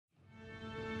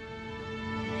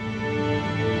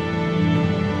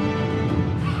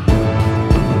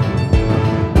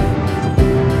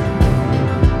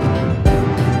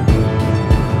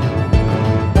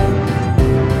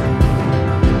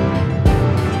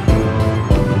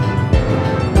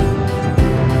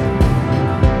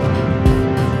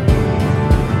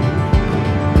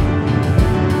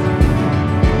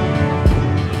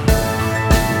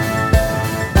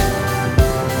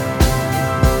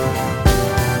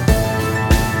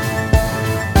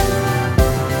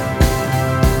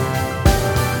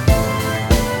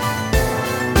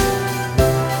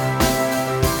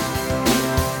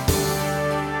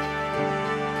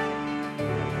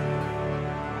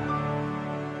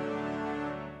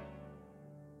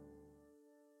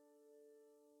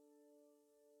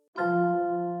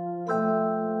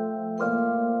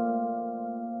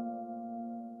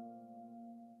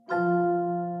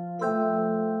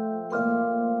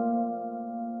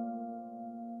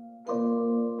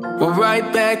We're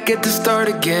right back at the start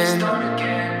again.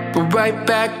 We're right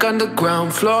back on the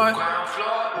ground floor.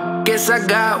 Guess I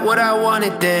got what I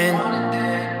wanted then.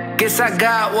 Guess I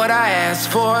got what I asked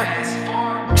for.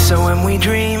 So when we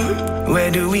dream,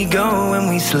 where do we go when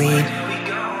we sleep?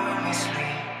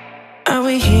 Are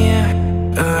we here,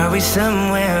 or are we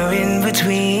somewhere in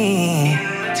between?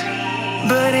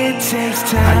 But it takes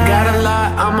time. I got a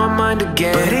lot on my mind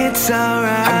again, but it's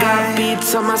alright. I got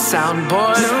beats on my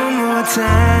soundboard. No more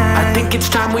time. I think it's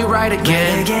time we ride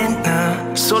again.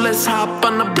 So let's hop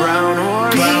on the brown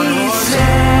horse. Be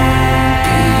sad.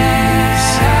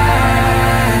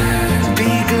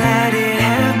 Be glad it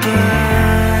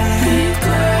happened. Be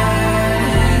glad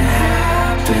it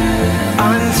happened.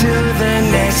 Until the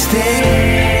next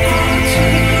day.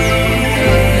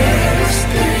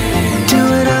 Do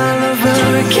it all over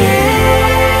again.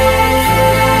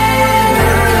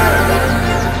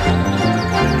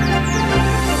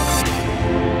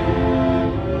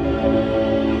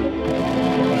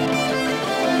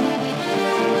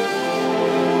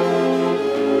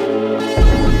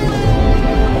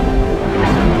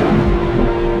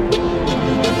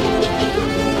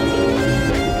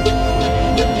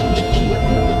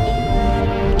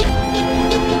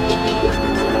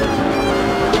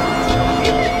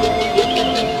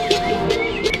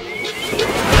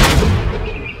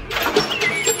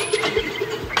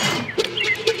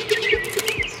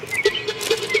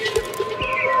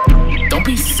 Don't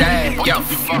be sad, yo.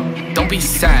 Don't be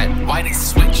sad. Why they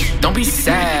switch? Don't be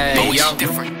sad, yo.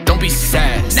 Different. Don't be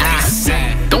sad. Nah.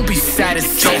 Don't be sad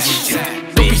as over.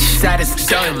 Don't be sad as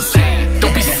done.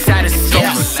 Don't be sad as over.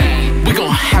 We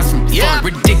gon' have some fun.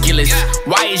 Ridiculous.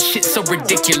 Why is shit so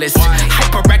ridiculous?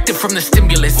 Hyperactive from the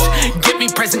stimulus. Get me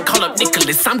present, call up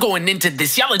Nicholas. I'm going into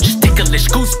this. Y'all are just ticklish.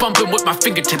 Goose bumping with my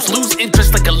fingertips. Lose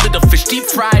interest like a little fish. Deep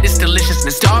fried is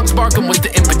deliciousness. Dogs barking with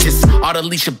the impetus. All the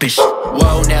Alicia Bish.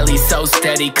 Whoa, Nelly, so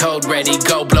steady. Code ready.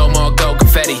 Go blow more, go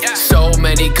confetti. So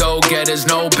many go-getters.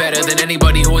 No better than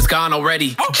anybody who is gone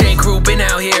already. J. Crew been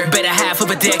out here. Better half of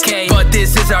a decade. But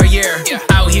this is our year.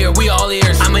 Out here, we all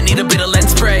ears. I'ma need a bit of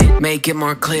lens spray. Make it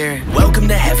more clear. Welcome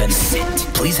to heaven. Sit.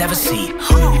 Please have a seat.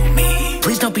 Who, me?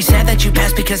 Please don't be sad that you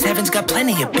passed because heaven's got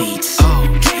plenty of beats.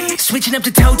 Switching up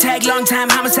to toe tag, long time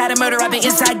homicide and murder. I've been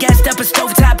inside, gassed up a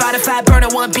stovetop, out of fire burner.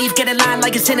 One beef, get in line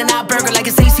like it's In-N-Out burger, like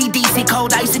it's AC/DC,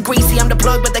 cold ice and greasy. I'm the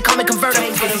plug, but they call me converter.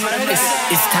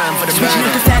 It's time for the switching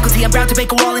up to faculty. I'm about to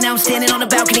break a wall and now I'm standing on the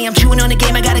balcony. I'm chewing on the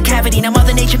game, I got a cavity. Now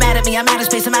Mother Nature mad at me. I'm out of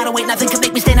space, I'm out of weight. Nothing can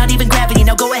make me stand out, even gravity.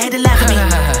 Now go ahead and laugh at me.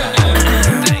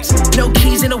 No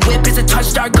keys in a whip, it's a touch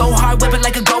start. Go hard, whip it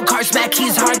like a go-kart. Smack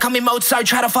keys hard, call me Mozart.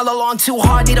 Try to follow along too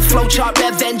hard. Need a flow chart,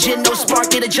 rev engine, no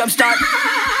spark. Need a jump start.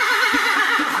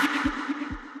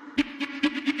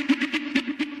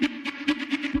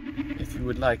 If you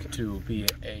would like to be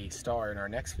a star in our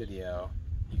next video,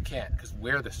 you can't, because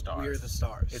we're the stars. We're the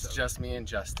stars. It's just me and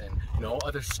Justin. No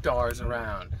other stars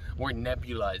around. We're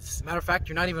nebulas. Matter of fact,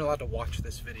 you're not even allowed to watch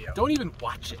this video. Don't even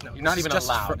watch it. No, you're not even just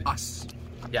allowed. for us.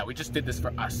 Yeah, we just did this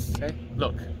for us. Okay?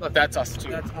 Look, that's us too.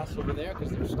 That's us over there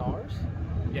because they're stars.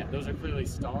 Yeah, those are clearly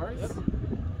stars.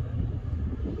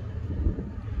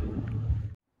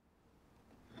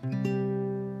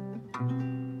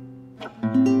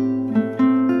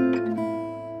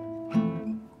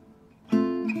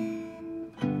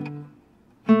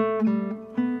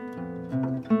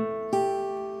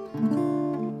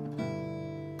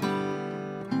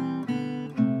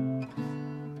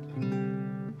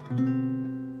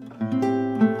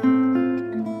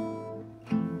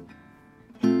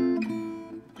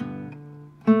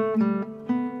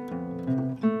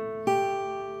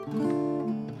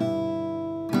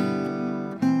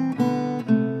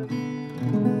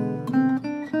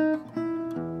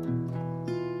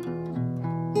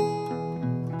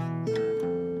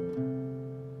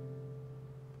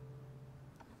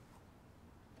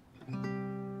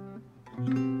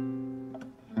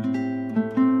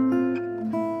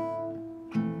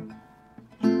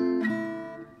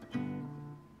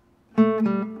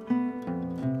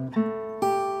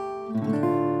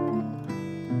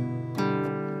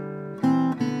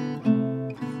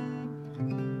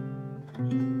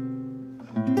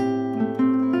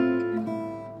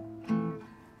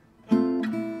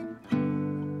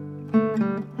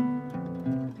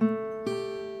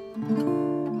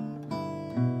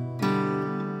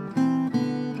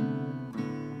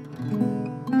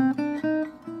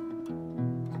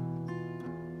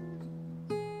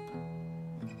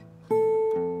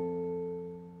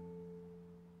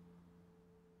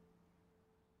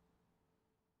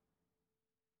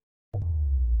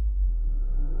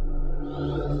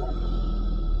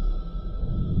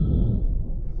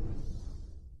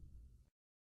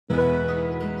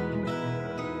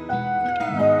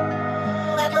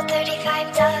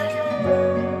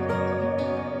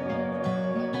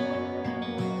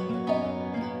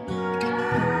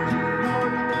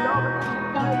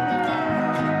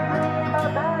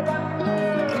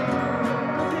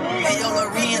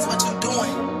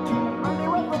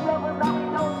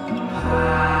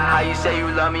 say you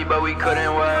love me, but we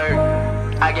couldn't work.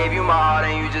 I gave you my heart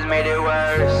and you just made it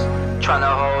worse. Tryna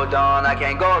hold on, I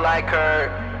can't go like Kurt.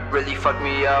 Really fucked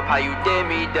me up how you did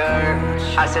me dirt.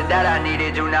 I said that I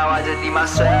needed you, now I just need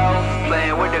myself.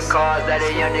 Playing with the cards that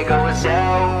a young nigga was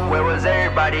dealt. Where was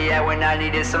everybody at when I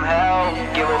needed some help?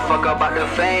 Give a fuck about the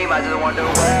fame, I just want the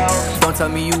wealth. Don't tell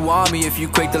me you want me if you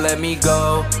quick to let me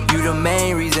go. You the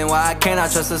main reason why I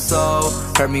cannot trust a soul.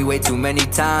 Hurt me way too many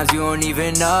times, you don't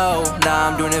even know. Now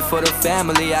I'm doing it for the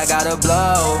family, I gotta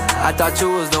blow. I thought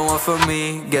you was the one for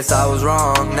me, guess I was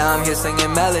wrong. Now I'm here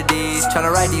singing melodies,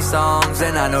 tryna write these songs.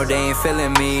 And I know they ain't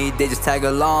feeling me, they just tag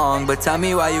along. But tell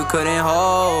me why you couldn't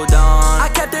hold on. I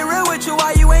kept it real with you,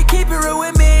 why you ain't keep it real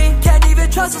with me? Can't even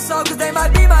trust a soul, cause they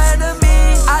might be my enemy.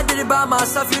 I did it by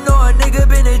myself, you know a nigga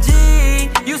been a G.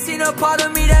 You seen a part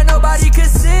of me that nobody could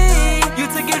see. You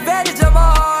took advantage of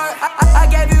my heart. I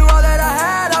gave you all that I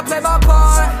had, I played my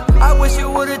part. I wish you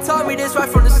would've told me this right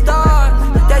from the start,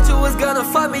 that you was gonna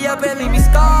fuck me up and leave me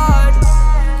scarred.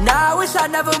 Now I wish I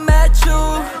never met you,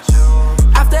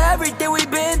 after everything we've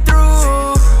been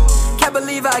through. Can't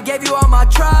believe I gave you all my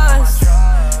trust.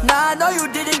 Now I know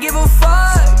you didn't give a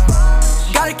fuck.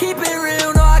 Gotta keep it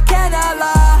real, no I cannot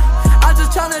lie. I'm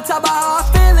just tryna talk about how I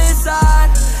feel inside.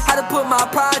 Had to put my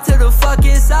pride to the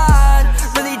fucking side.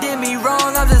 Really did me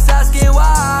wrong, I'm just asking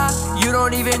why. You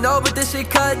don't even know, but this shit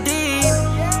cut deep.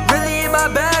 Really in my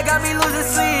bag, got me losing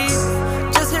sleep.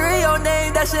 Just hearing your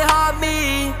name, that shit haunt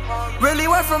me. Really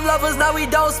went from lovers, now we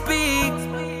don't speak.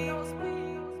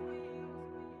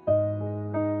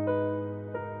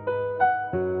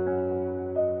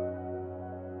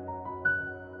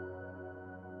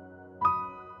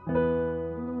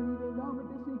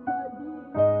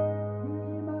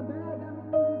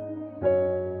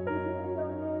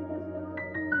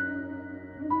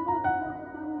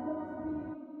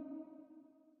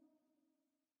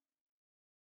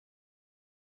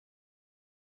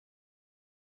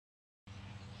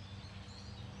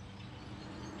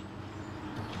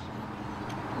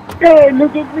 Hey,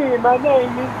 look at me, my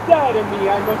name is Jeremy,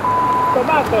 I'm a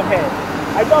tomato head.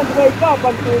 I don't wake up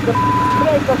until the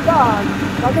break of dawn.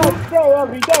 I don't pray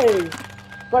every day.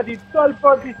 But it's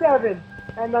 12:47,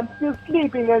 and I'm still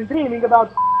sleeping and dreaming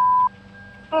about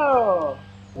oh.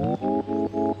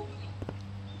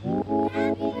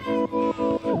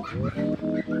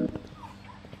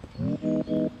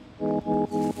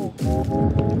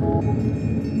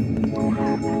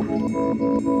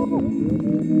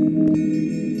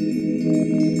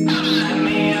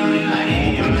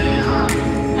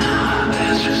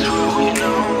 That's just what we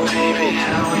know, baby,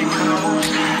 how it goes.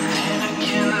 And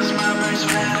again, that's my best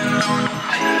friend alone,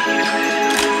 baby.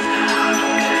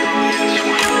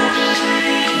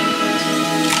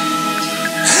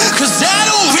 Cause I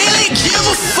don't really give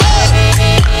a fuck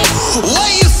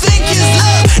what you think is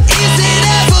love. Is it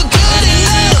ever good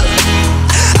enough?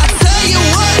 I tell you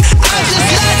what, I just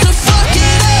like to fuck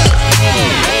it up.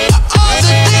 All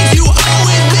the things you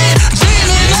always been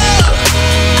dreaming of.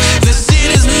 The shit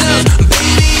is nuts,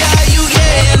 baby, are you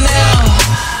getting now?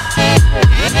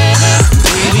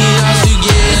 Baby, are you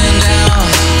getting now?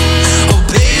 Oh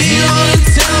baby, don't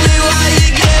tell me why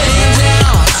you're getting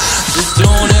down. Just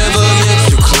don't ever get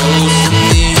too close to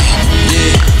me,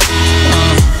 yeah.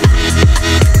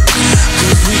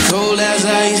 Cause we cold as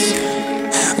ice.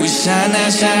 We shine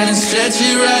that shine and stretch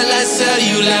it right like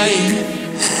cellulite.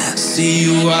 See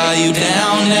you while you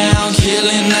down, down,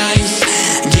 killing nice.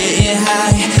 Getting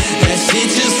high, that shit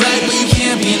just right, but you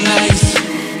can't be nice.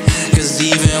 Cause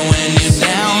even when you're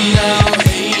down, down,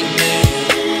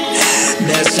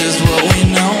 that's just what we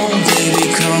know,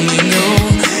 baby, come and go.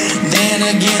 Then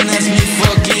again, that's me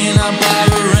fucking up our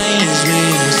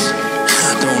arrangements.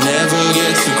 Don't ever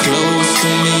get too close to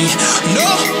me, no.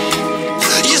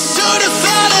 You should've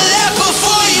found a lot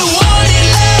before you wanted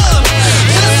love.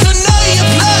 Just to know your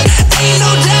blood, ain't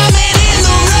no diamond in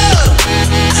the rough.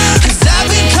 Cause I've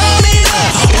been coming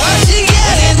up, watch you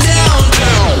getting down,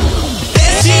 down.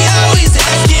 And she always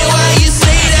asking why you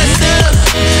say that stuff.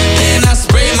 Then I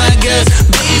spray my guts,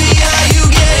 baby,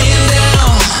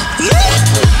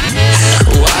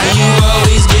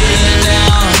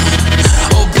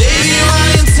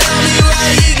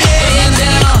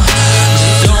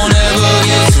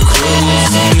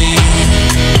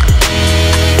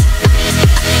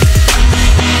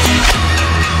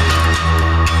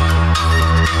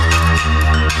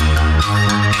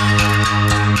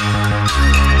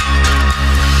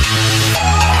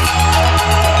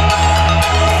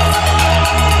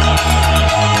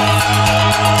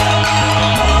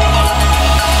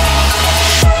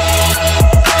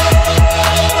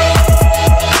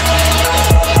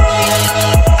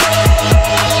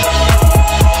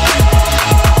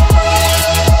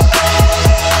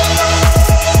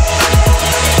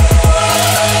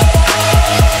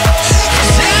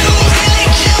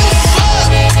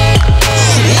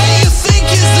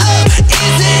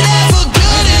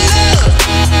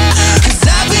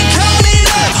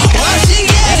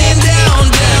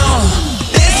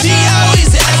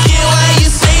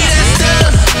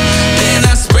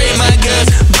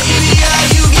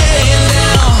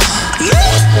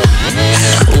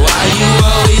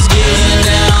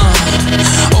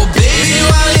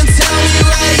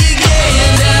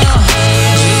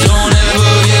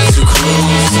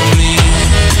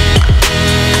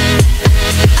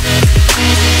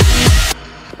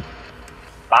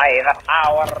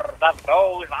 of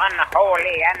those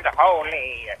unholy and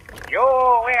holy, you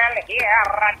will hear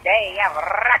a day of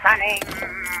reckoning.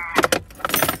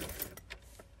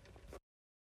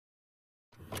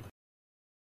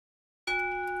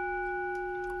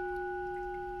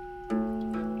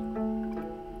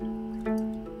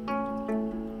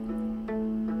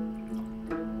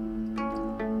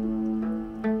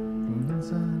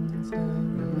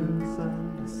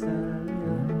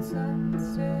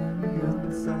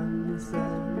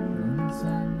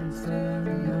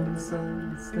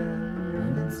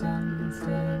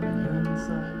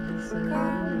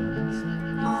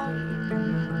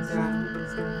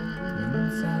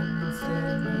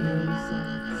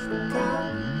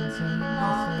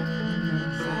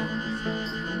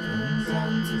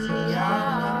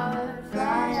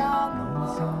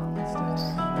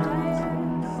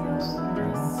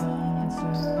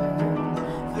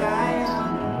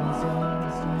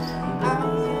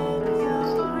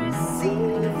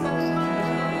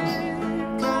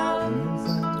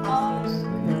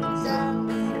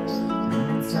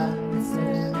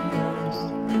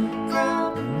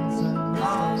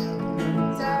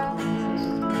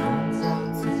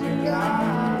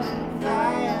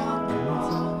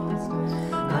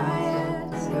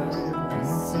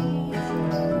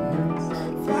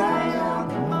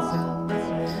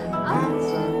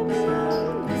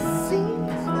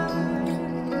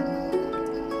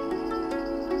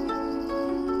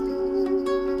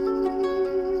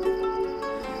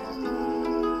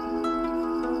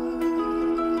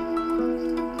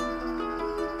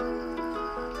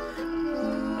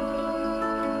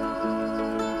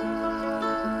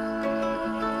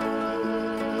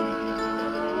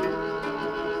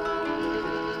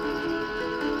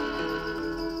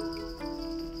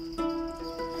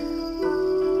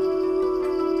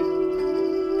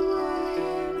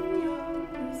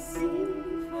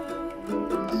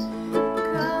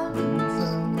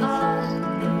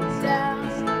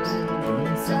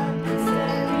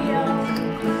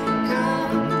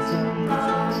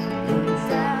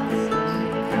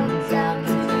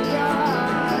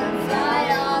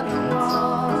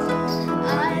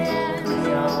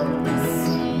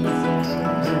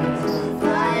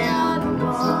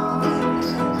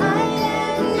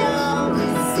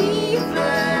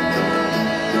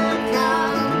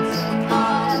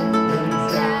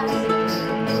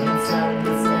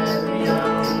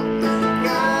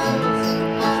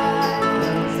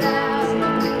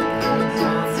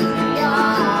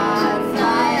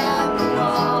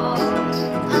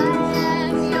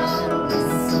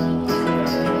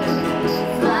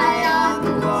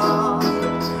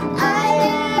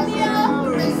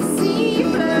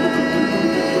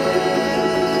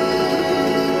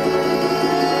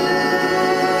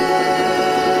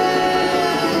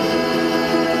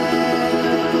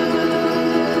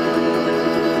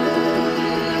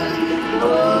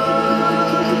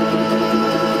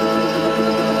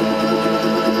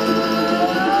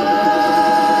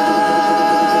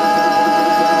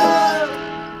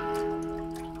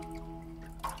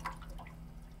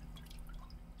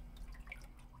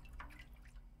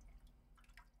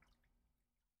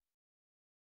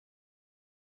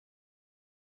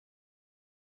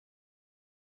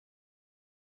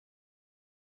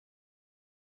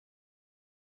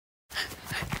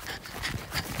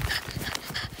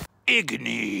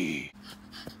 Igni.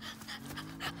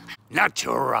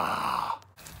 Natura.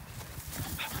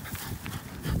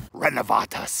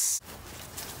 Renovatus.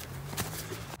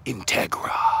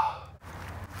 Integra.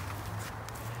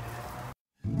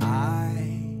 I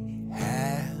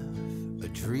have a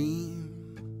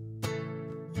dream,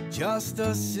 just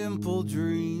a simple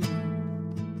dream,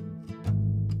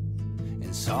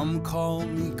 and some call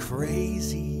me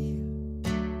crazy,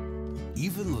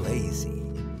 even lazy,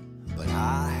 but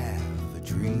I have a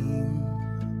dream.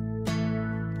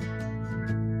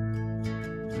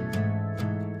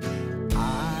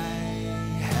 I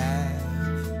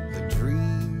have a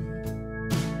dream,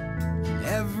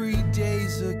 every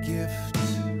day's a gift,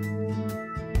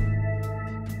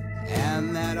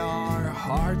 and that our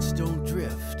hearts don't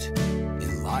drift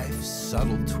in life's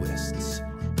subtle twists.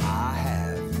 I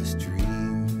have this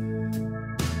dream,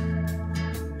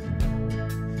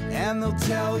 and they'll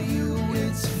tell you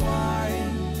it's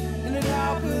fine, and it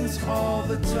happens all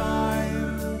the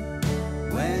time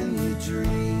when you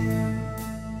dream.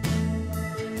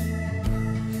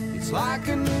 It's like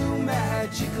a new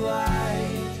magic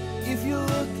light if you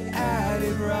look at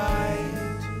it right.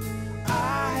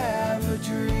 I have a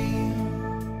dream.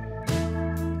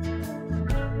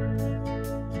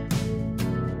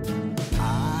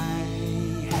 I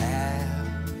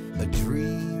have a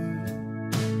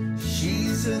dream.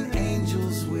 She's an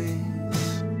angel's wing,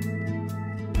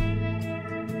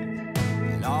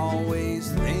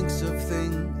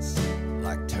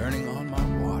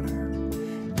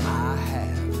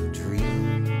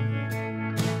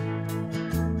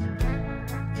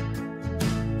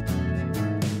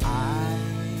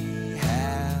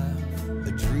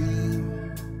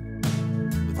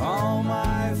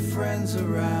 my friends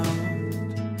around,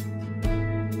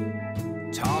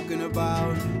 talking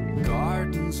about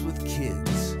gardens with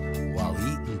kids while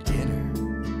eating dinner.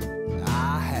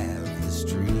 I have this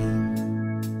dream,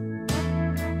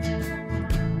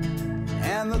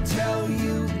 and they'll tell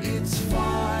you it's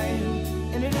fine,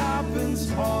 and it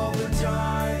happens all the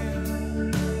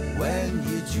time when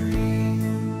you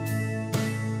dream.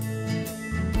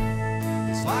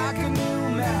 It's like a new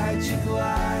magic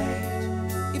light,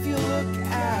 if you look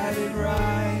at it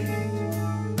right.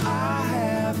 I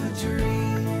have a dream.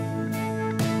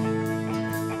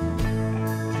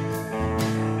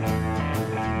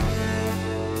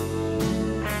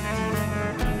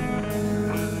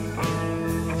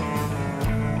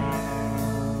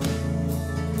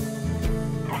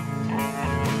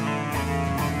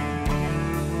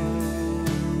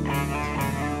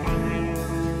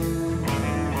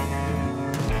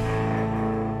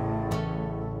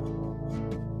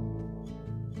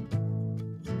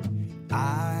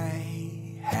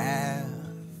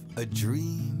 A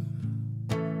dream,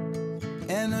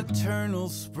 an eternal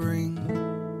spring,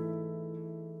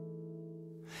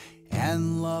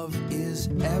 and love is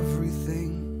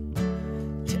everything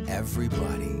to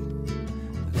everybody.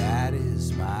 That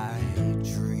is my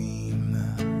dream.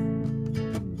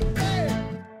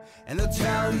 And they'll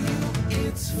tell you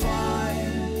it's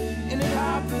fine, and it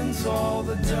happens all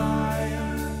the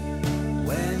time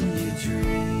when you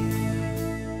dream.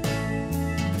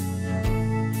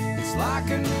 It's like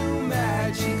a new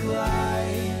magic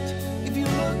light, if you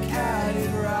look at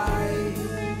it right.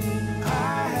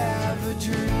 I have a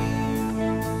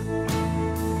dream.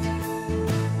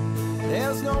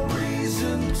 There's no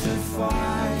reason to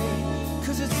fight,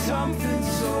 'cause it's something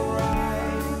so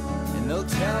right. And they'll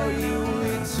tell you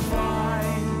it's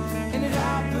fine, and it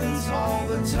happens all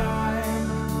the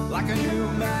time. Like a new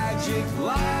magic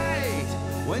light,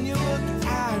 when you look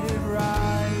at it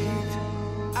right.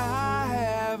 I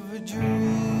have a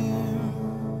dream.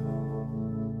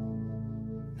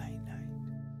 Night, night.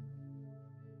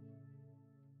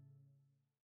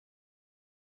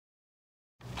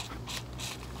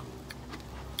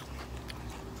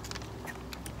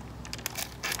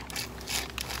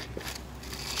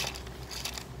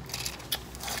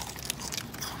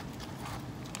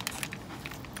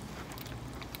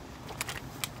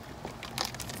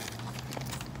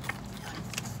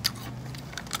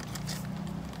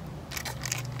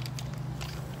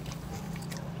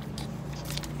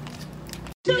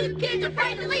 Two kids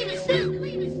afraid to leave his suit.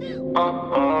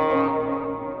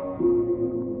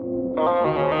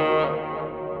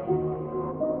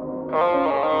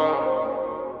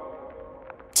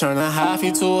 Turn a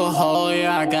halfie to a hoe,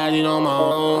 yeah, I got it on my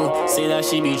own. Say that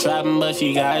she be trapping, but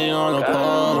she got it on the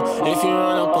pole. If you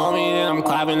run up on me, then I'm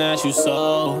clapping at you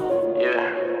so. Yeah,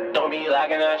 don't be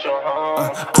lacking at your home.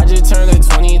 I just turned a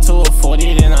 20 to a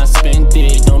 40, then I spent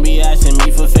it. Don't be asking me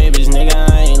for favors, nigga,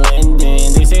 I ain't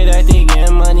lending. They say that they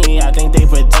getting money, I think they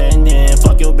pretending.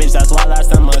 Fuck your bitch, that's why last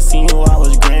time I seen you, I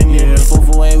was grinning. Full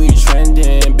for way we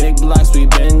trending, big blocks we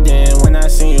bending. When I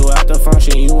seen you at the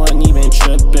function, you wasn't even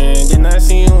tripping. Then I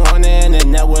seen you on the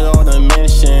internet with all the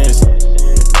mentions.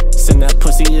 Send that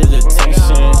pussy to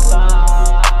detention.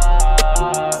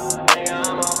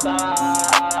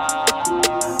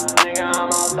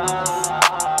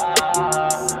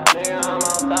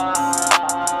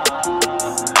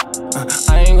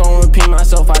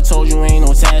 I told you ain't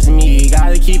no testing me.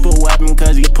 Gotta keep a weapon,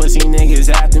 'cause these pussy niggas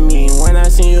after me. When I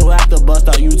seen you at the bus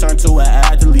stop, you turned to an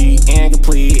athlete.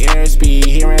 Incomplete airspeed,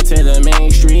 here into the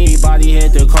main street. Body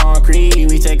hit the concrete,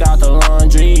 we take out the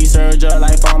laundry. Surge up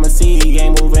like pharmacy,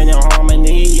 game moving in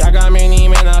harmony. I got many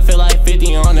men, I feel like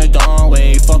 50 on the dawn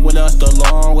way. Fuck with us the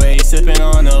long way, sipping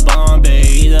on the Bombay.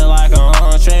 Eat it like an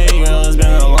entree, girl, it's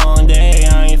been a long day.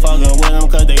 I ain't fucking with them,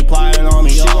 'cause they plotting on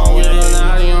me. She gon' get a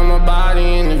naughty on my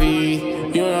body in the V.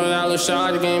 You know that little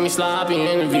shawty gave me sloppy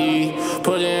in the V.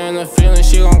 Put it in the feeling,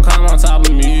 she gon' climb on top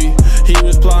of me. He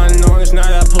was plotting on us, now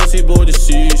that pussy boy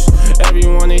deceased.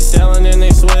 Everyone they selling and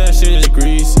they swear that shit is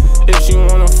grease. If she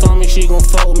wanna fuck me, she gon'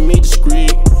 fuck with me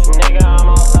discreet. Nigga, I'm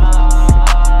outside.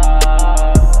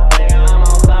 Nigga, I'm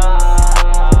outside.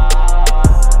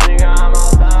 Nigga, I'm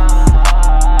outside.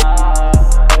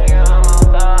 Nigga, I'm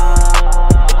outside.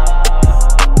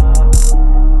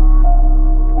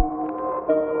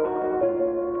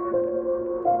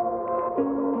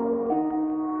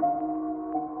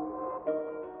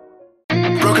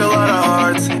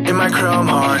 In my chrome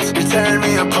hearts, you're tearing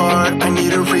me apart. I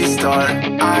need a restart.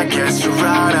 I guess you're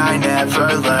right, I never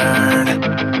learn.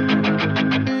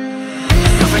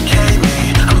 Suffocate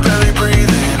me, I'm barely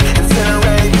breathing.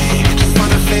 Incinerate me, just for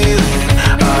the feeling.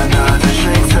 Another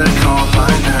drink to calm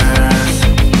my nerves.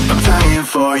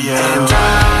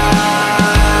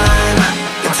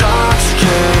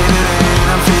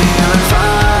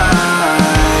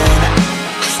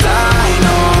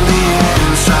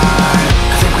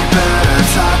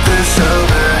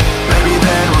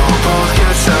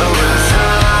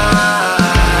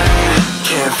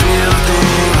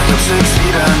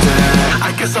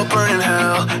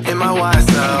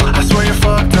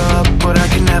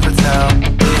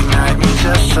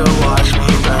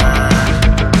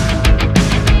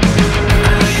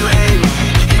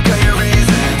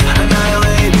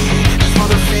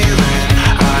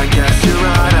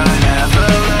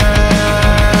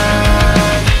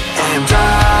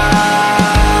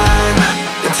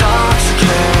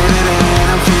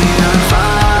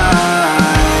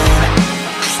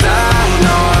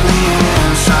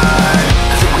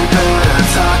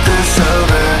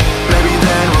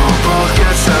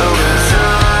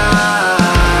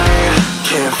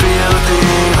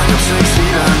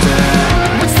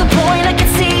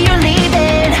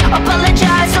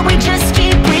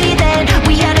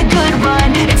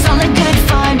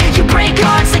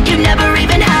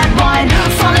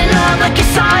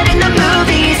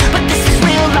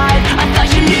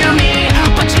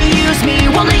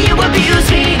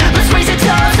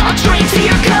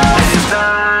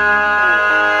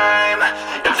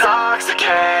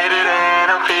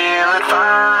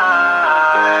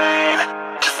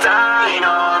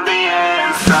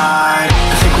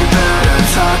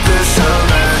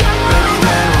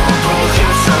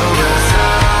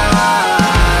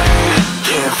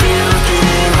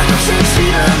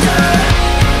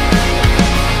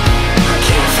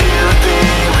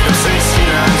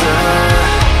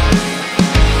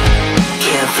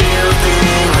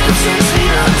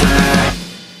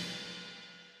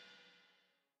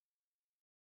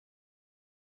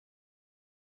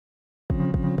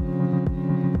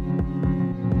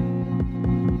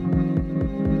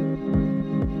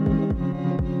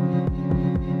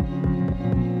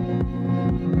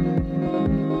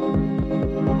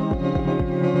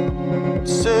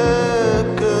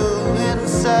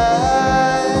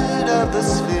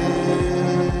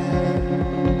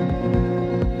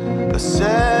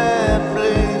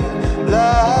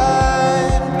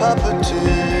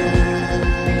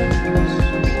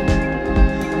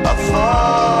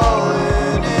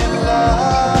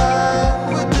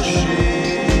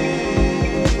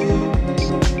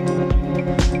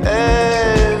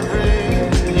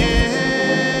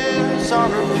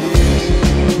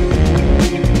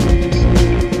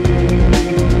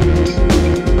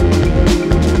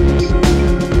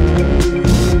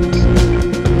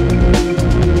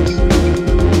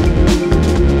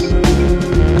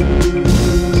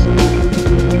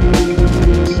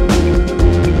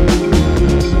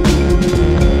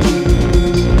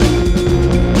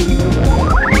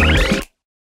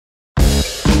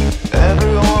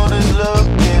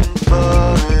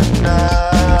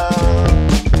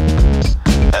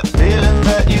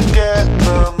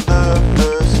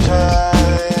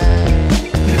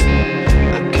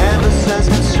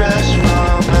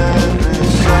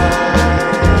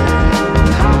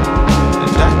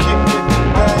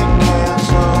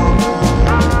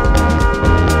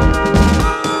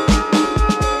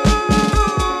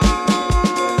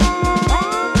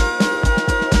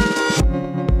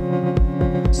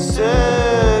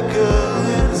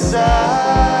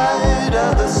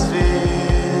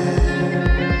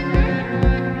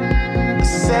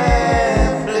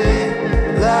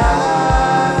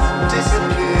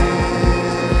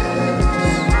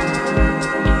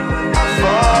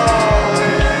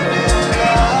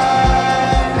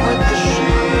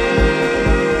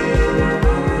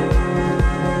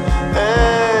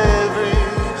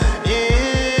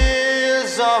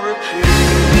 on repeat.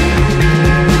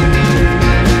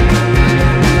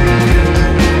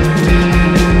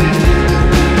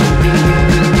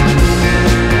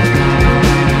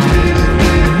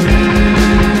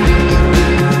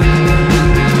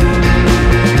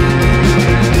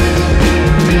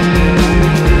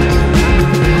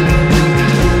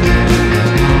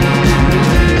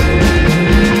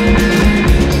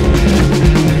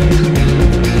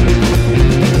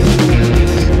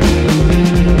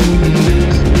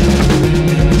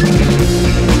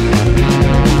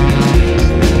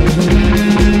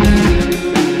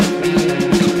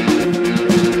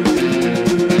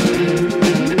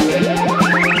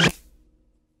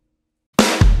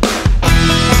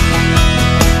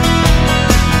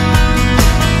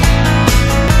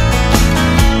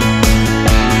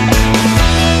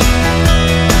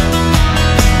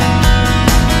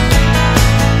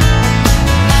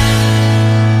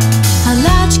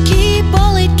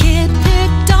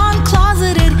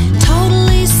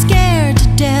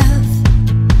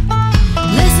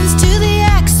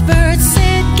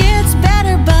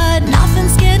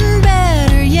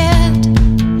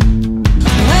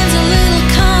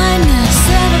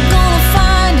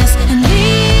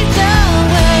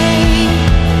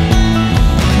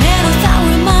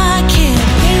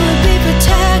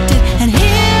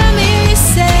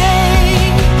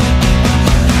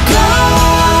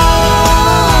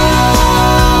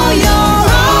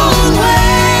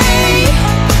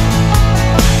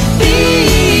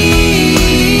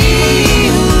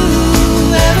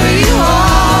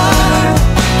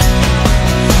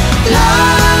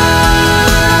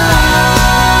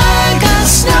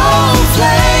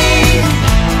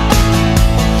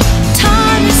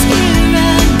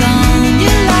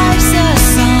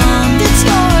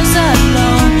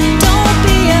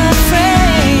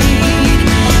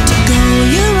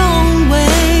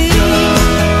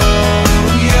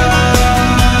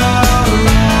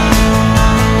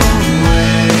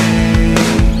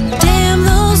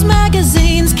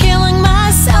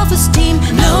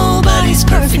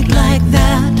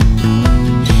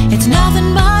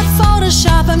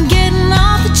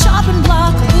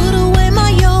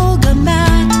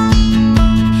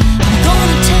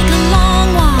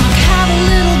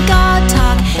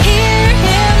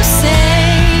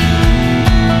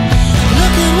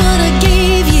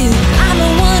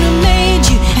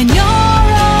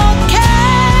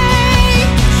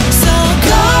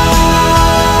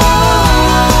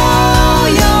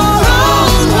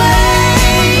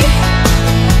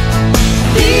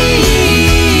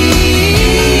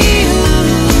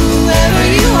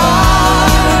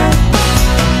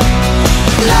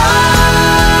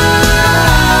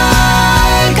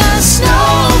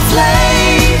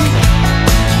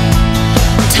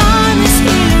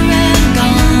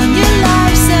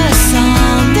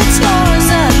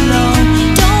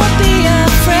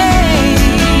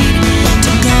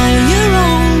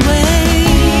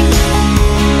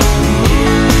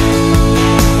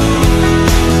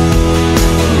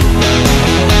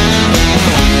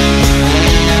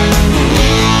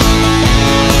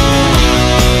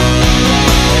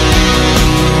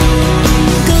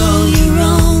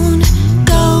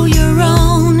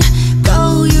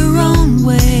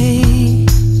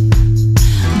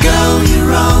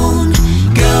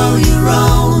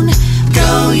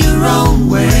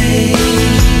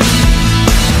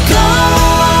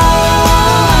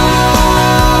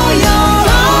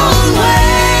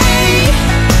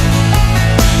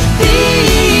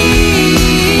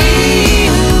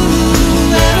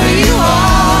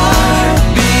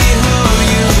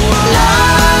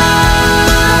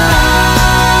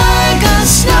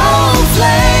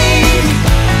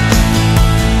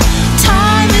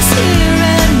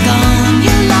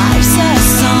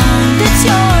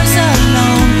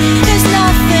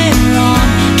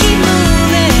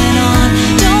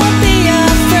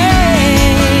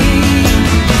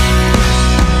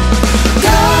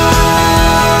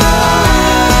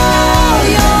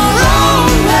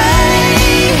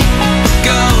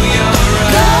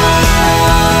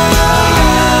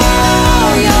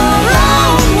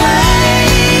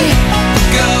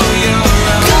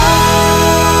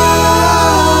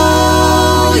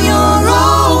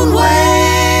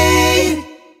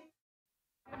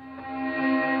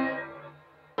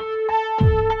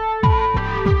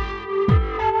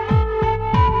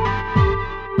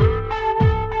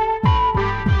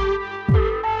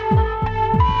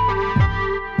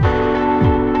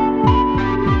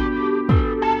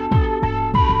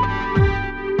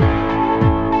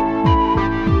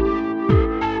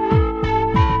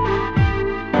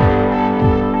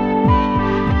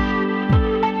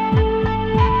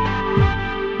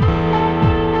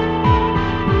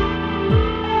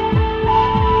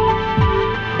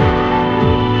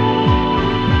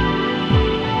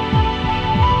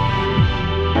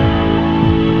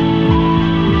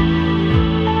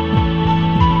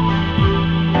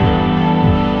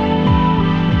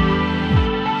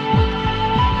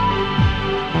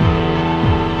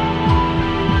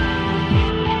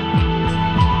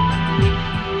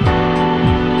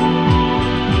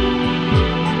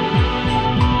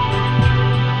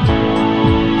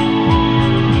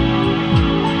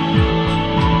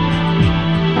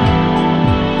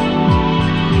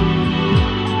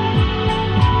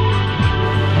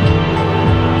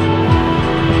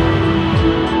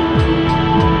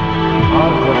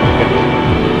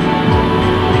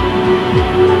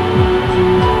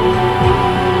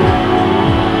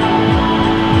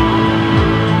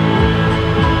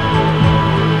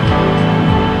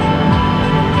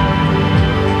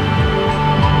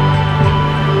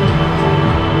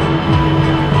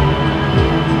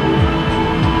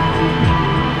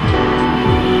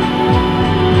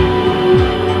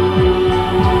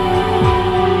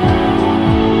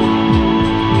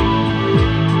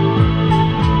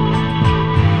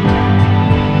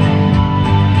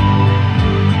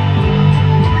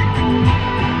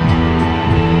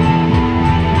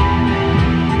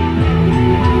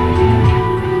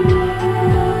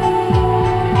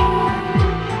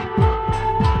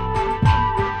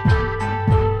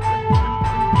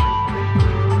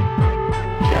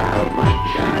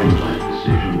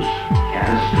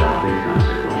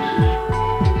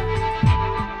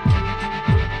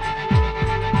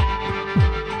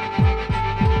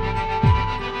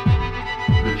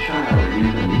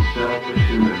 is in itself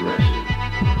too aggressive.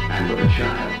 And with a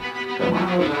child,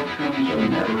 tomorrow's outcomes are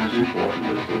never as important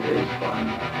as today's fun.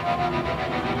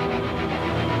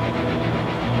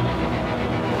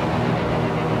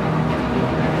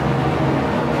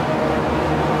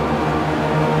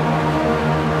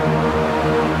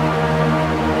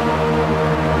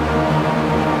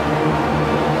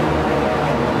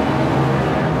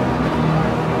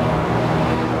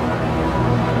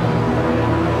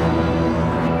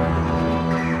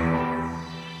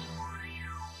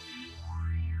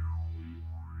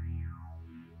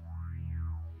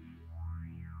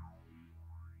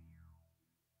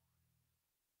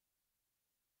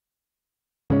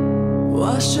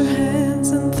 Wash your hands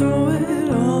and throw it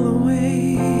all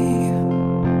away.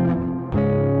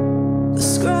 The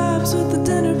scraps with the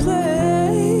dinner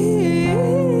plate,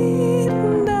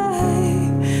 and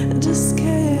I just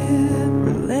can't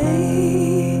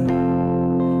relate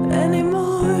anymore.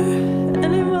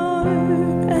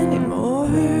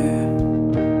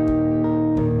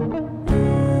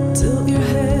 Tilt your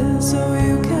head so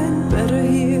you can better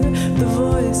hear the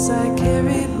voice I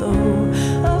carry low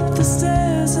up the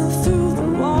stairs and through the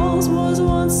walls. Was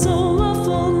once so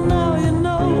muffled, now you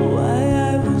know why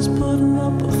I was putting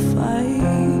up a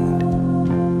fight.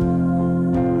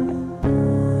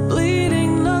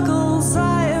 Bleeding knuckles,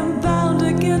 I am bound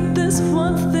to get this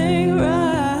one thing right.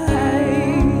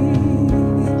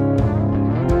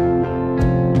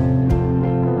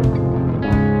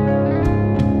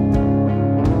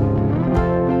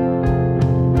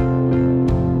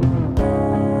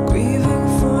 Grieving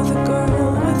for the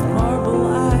girl with marble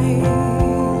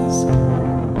eyes,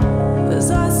 as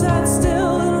I sat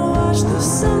still and watched the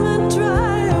summer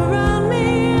dry around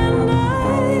me, and I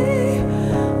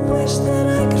wish that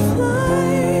I could fly.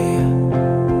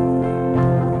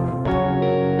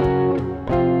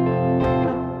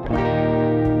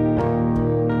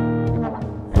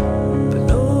 But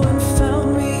no one found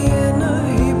me in a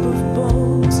heap of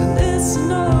bones, and it's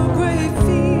no great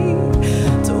feat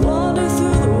to wander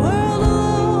through the world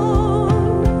alone,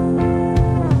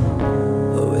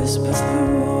 a whisper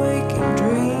through a waking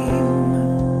dream.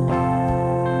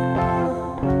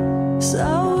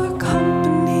 Sour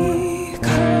company,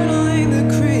 curdling the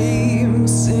cream,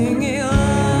 singing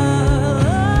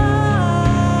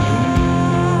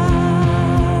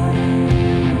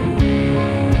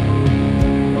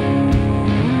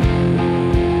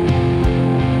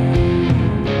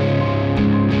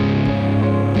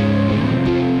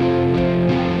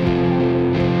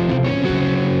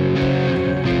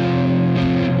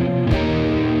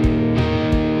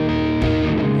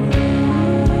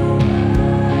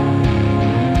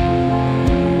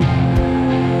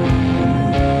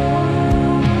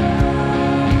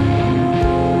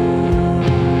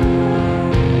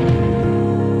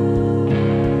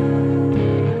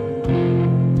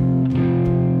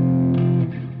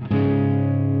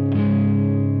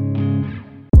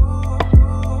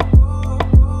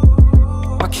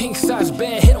My king-size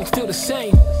bed, it don't feel the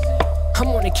same. I'm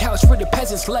on the couch where the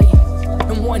peasants lay,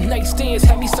 and one night stands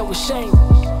had me so ashamed.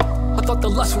 I thought the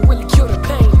lust would really cure the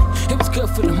pain. It was good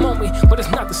for the moment, but it's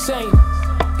not the same.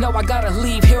 Now I gotta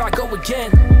leave, here I go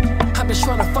again. I've been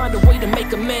trying to find a way to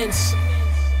make amends.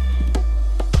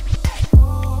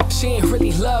 She ain't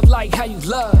really love like how you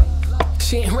love.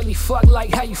 She ain't really fuck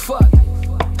like how you fuck.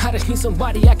 I just need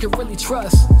somebody I can really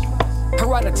trust. I'd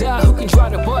rather die who can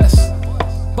drive the bus.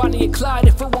 Bonnie and Clyde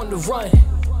if I want to run.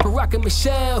 Barack and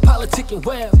Michelle, politicking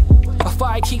well. My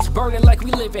fire keeps burning like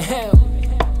we live in hell.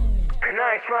 And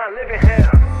I ain't trying to live in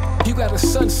hell. You got a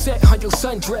sunset on your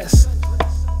sundress,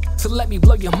 so let me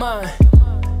blow your mind.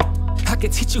 I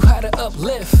can teach you how to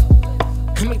uplift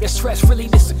and make that stress really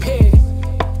disappear.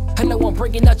 I know I'm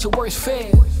bringing out your worst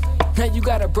fear. Now you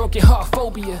got a broken heart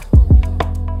phobia.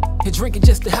 You're drinking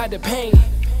just to hide the pain,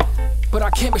 but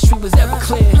our chemistry was ever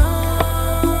clear.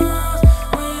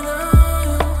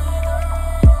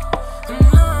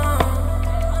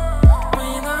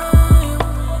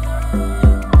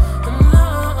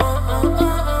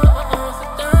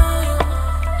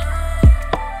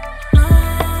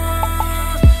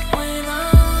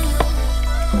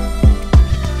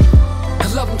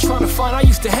 I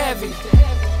used to have it,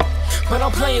 but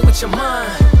I'm playing with your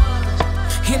mind.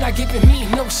 You're not giving me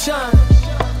no shine.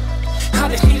 I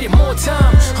just needed more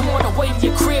time. I'm on the way to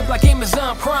your crib like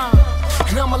Amazon Prime,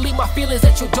 and I'ma leave my feelings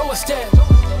at your doorstep.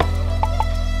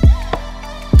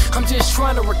 I'm just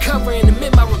trying to recover and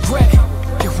admit my regret.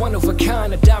 You're one of a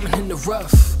kind, a diamond in the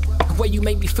rough. The way you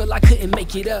make me feel I couldn't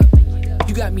make it up.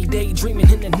 You got me daydreaming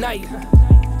in the night.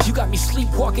 You got me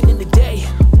sleepwalking in the day.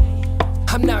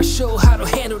 I'm not sure how to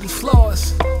handle these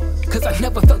flaws, cause I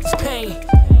never felt this pain.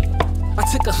 I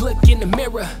took a look in the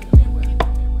mirror,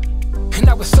 and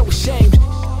I was so ashamed.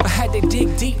 I had to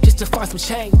dig deep just to find some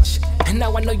change. And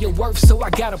now I know your worth, so I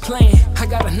got a plan. I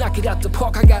gotta knock it out the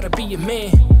park, I gotta be a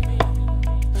man.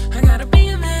 I gotta be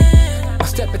a man. I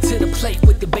step into the plate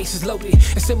with the bases loaded.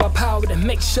 It's in my power to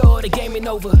make sure the game ain't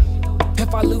over.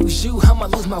 If I lose you, I'ma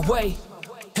lose my way.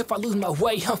 If I lose my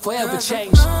way, I'm forever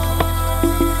changed.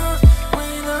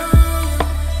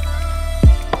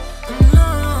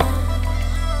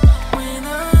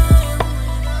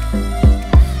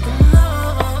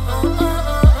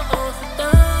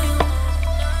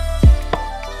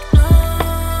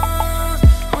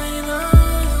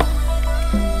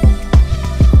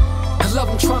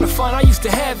 I used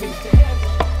to have it,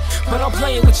 but I'm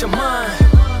playing with your mind.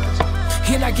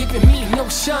 You're not giving me no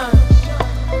shine.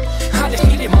 I just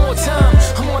needed more time.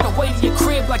 I'm on the way to your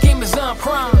crib like Amazon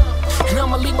Prime, and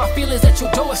I'ma leave my feelings at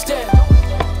your doorstep.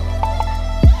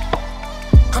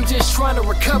 I'm just trying to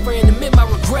recover and admit my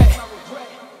regret.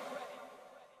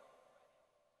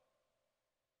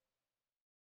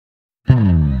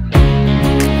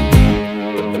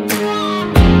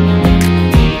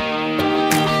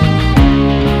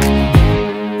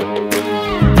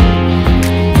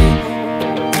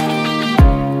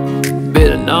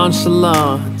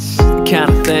 Nonchalance, the kind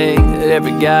of thing that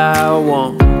every guy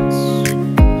wants.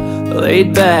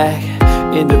 Laid back,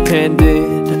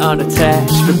 independent,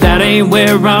 unattached, but that ain't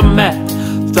where I'm at.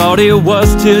 Thought it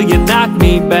was till you knocked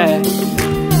me back.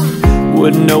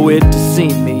 Wouldn't know it to see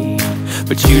me,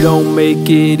 but you don't make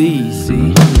it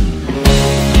easy.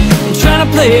 I'm trying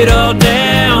to play it all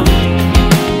down,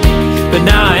 but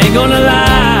now I ain't gonna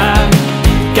lie.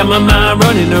 Got my mind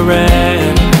running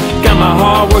around, got my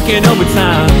heart working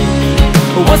overtime.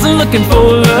 I wasn't looking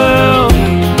for love,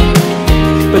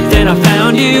 but then I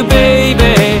found you,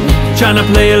 baby. Trying to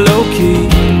play it low-key,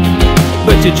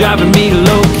 but you're driving me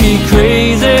low-key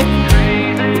crazy.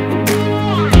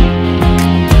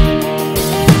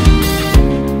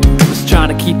 Was trying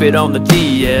to keep it on the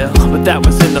DL, but that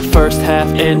was in the first half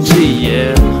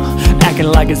NGL. Acting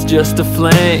like it's just a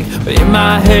fling, but in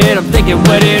my head I'm thinking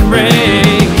wedding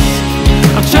rings.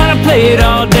 I'm trying to play it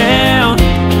all down,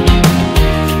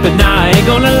 but now I ain't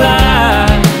gonna lie.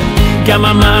 Got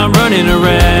my mind running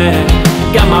around,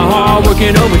 got my heart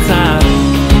working overtime.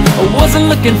 I wasn't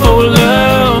looking for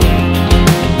love,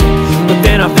 but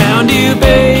then I found you,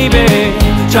 baby.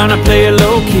 Trying to play it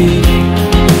low-key,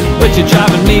 but you're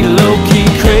driving me low-key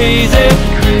crazy.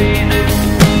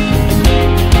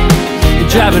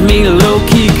 You're driving me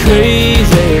low-key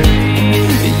crazy,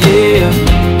 yeah.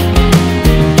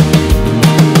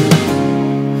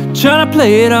 Trying to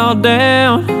play it all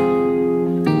down,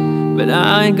 but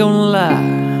I ain't gonna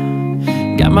lie.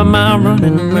 Got my mind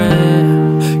running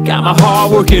around, got my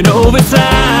heart working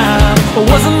overtime. I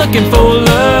wasn't looking for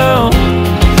love,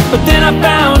 but then I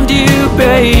found you,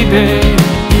 baby.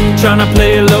 Trying to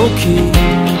play it low-key,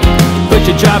 but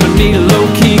you're driving me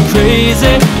low-key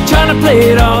crazy. Trying to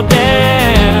play it all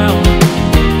down,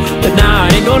 but now I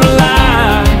ain't gonna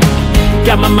lie.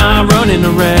 Got my mind running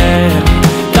around,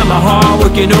 got my heart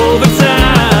working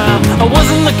overtime. I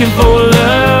wasn't looking for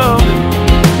love,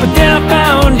 but then I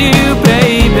found you,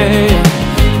 baby.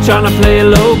 Trying to play it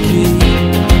low-key,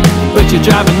 but you're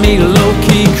driving me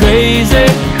low-key crazy.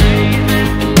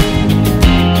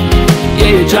 Yeah,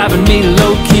 you're driving me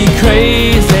low-key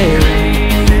crazy,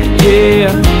 yeah.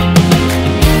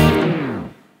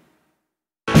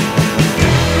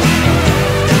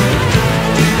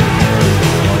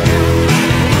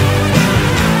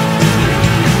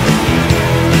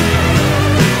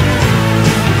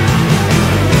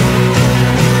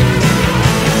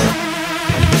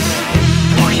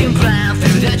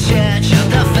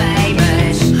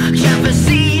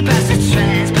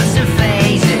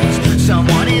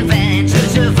 Someone invented a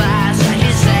device that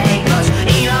can save us.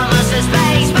 Elon Musk is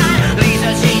spaceman.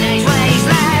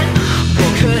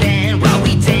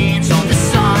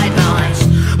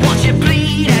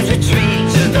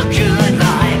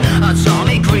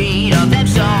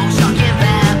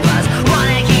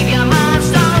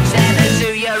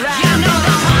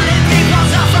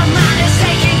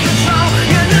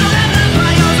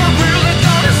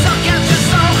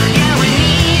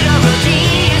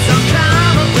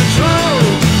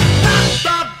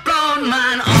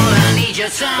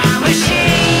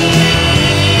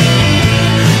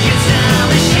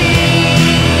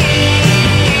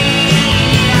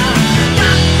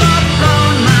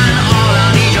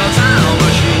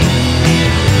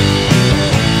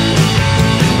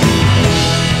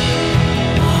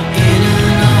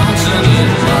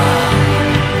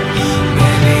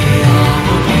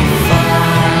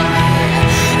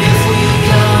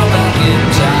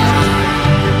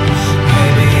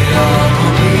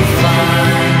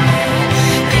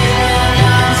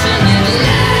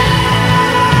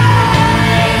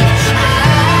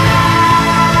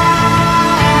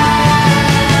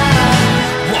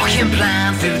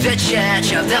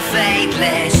 church of the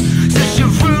faithless. Such a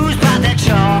ruse by the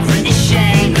children is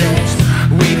shameless.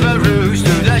 We peruse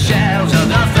through the shells of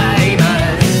the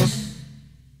famous.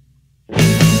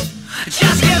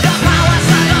 Just give the power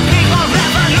to the people,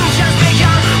 revolution's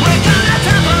begun. We're gonna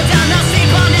topple down the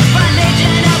sleep on this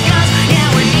religion of guns. Yeah,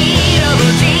 we need a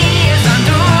tears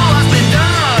undo what's been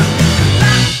done.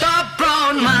 Like the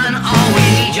brown man, oh, we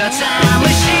need your time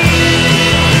machine.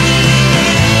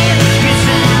 Your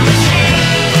time machine.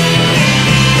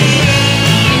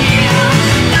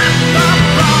 Like the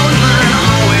brown man,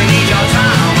 oh, we need your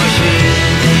time machine.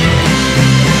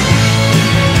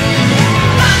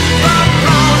 Like the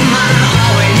brown man,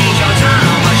 oh, we need your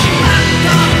time machine. Like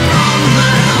the brown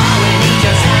man, oh, we need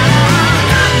your time.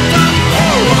 Like the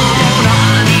oh, no,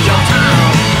 I need your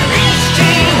time. H.G.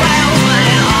 Wells,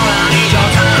 man, oh, I need your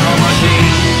time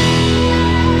machine.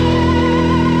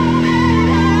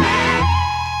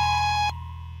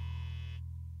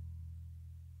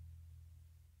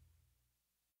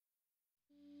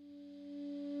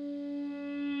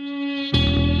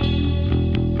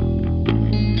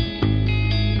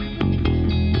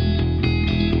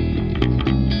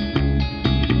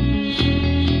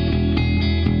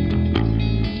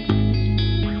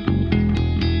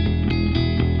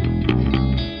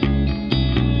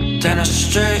 Down the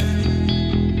street,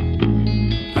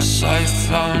 I saw you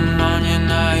floating on your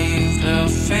naive little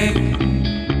feet.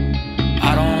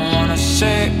 I don't wanna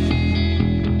see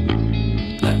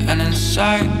the end in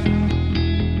sight.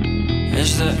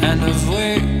 It's the end of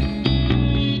week.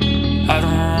 I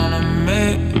don't wanna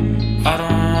meet. I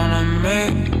don't wanna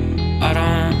meet. I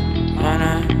don't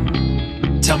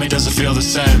wanna. Tell me, does it feel the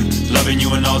same? Loving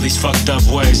you in all these fucked up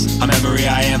ways. A memory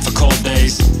I am for cold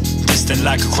days. Distant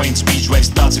like a quaint speech waves,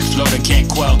 thoughts explode and can't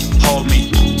quell. Hold me,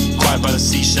 quiet by the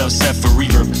seashell, set for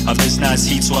reverb of this night's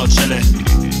heat while chilling.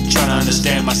 Trying to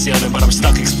understand my ceiling, but I'm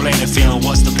stuck explaining, feeling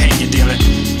what's the pain you're dealing.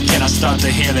 Can I start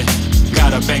to heal it?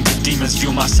 Got a bank of demons,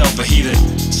 view myself a heathen.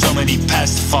 So many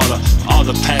paths to follow, all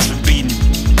the paths been beaten.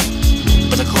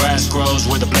 But the grass grows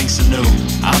where the blinks are new.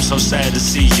 I'm so sad to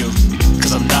see you,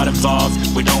 cause I'm not involved,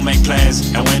 we don't make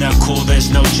plans. And when they're cool,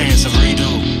 there's no chance of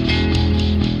redo.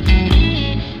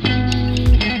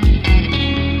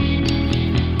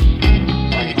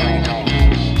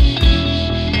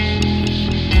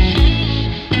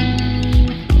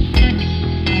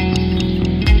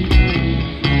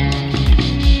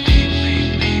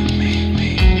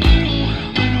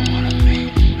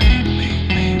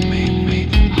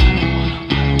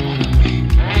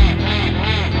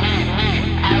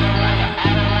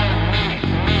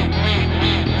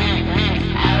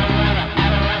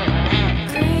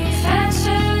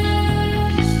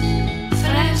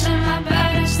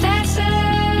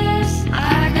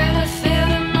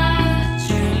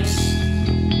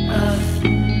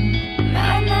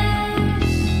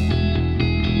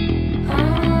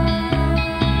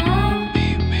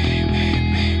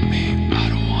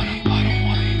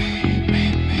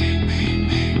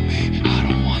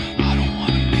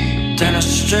 Down the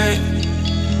street,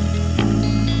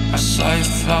 I saw you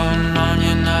floating on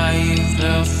your naive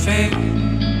little feet.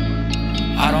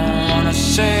 I don't wanna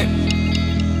see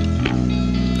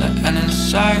the end in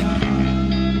sight.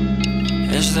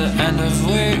 It's the end of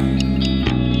week.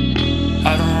 I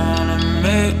don't wanna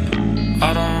meet.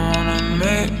 I don't wanna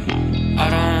meet. I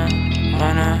don't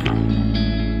wanna.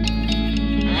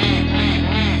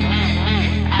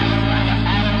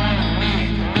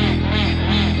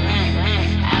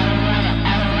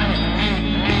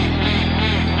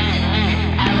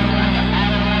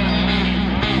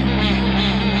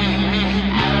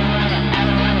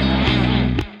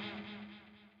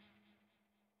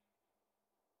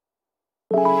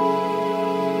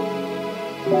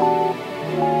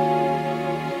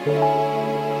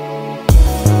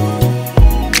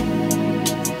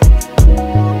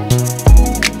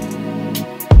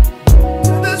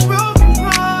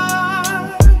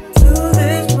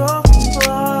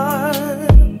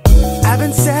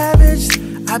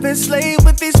 I've been slaved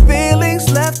with these feelings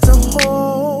left to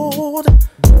hold.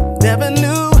 Never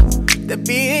knew that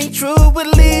being true would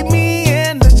leave me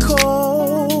in the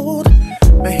cold.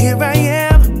 But here I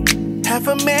am, half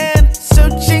a man,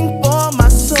 searching for my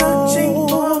soul.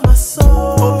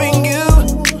 Hoping you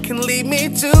can lead me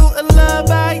to a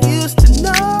love I used to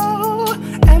know.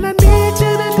 And I need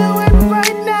you to do it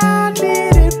right now.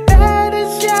 Need it bad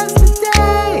as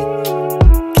yesterday.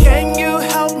 Can you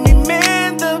help me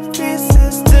mend the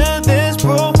pieces to this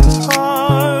broken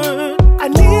heart? I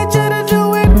need you to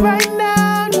do it right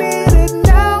now. Need it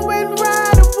now and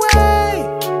right away.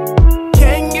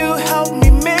 Can you help me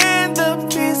mend the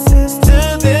pieces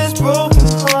to this broken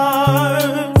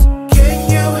heart? Can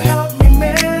you help me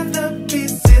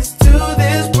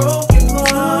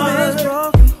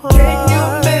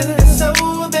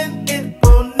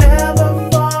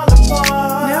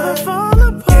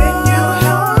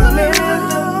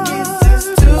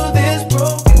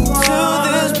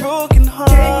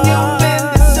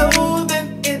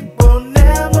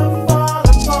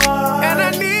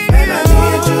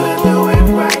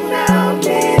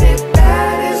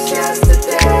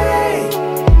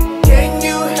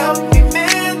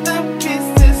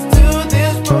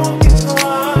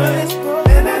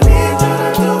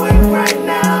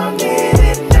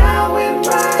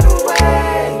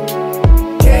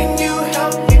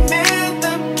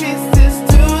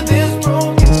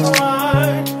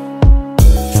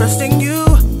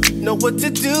what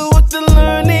to do with the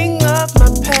learning of my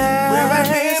past. Where I've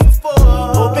been before.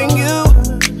 Hoping you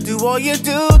do all you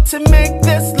do to make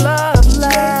this love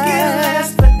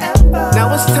last forever.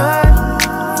 Now it's time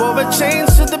for a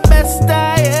change to the best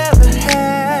I ever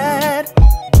had.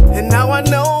 And now I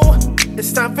know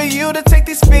it's time for you to take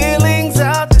these feelings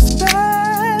out this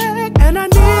bag. And I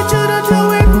need you to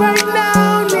do it right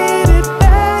now. Need it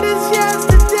bad as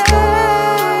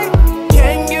yesterday.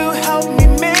 Can you help me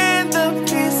mend the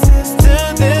pieces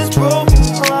to this broken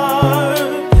heart?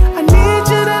 I need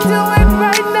you to do it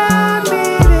right now.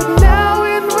 Need it now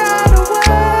and right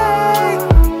away.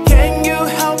 Can you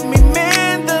help me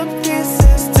mend the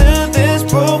pieces to this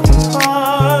broken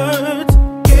heart?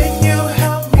 Can you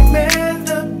help me mend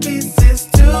the pieces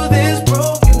to this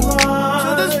broken heart?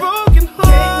 To this broken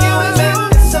heart. Can you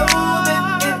mend it so that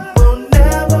it will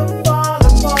never fall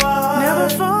apart? Never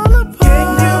fall apart. Can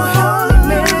you help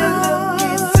me mend the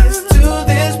pieces to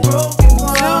this broken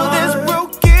heart? To this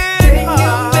broken heart. Can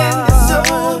you mend it so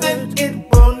that it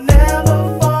will never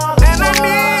fall apart? And I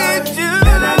need you.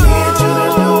 And I need you to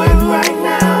do it right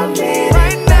now. Need it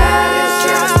right now. It's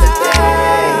yesterday.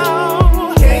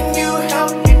 Can you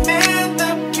help me mend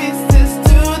the pieces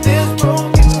to this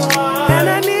broken heart? And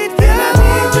I need you. And I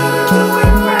need you to do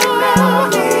it right now.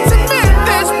 Need to mend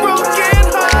this broken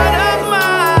heart of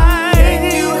mine. Can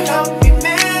you help me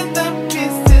mend the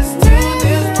pieces to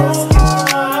this broken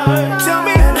heart? Tell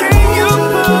me, can you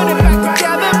put it back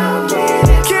together?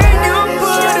 Can you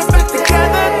put it back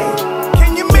together?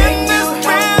 Can you mend this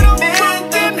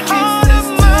broken heart of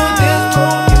mine?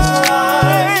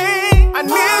 I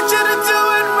need you to do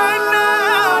it right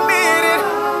now. Need it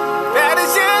bad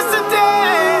as yesterday.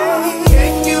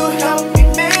 Can you help me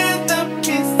mend the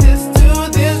pieces to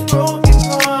this broken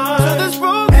heart? To this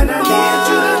broken and I need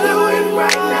you to do it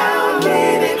right now.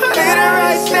 Need it. I need it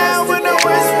right now in the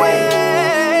worst way.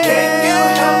 Can you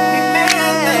help me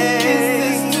mend the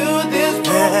pieces to this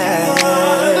broken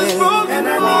heart? This broken and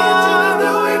I need you to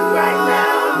do it right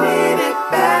now. Need it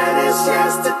bad as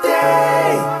yesterday.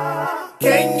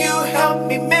 Can you help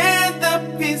me mend the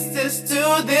pieces to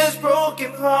this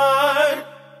broken heart?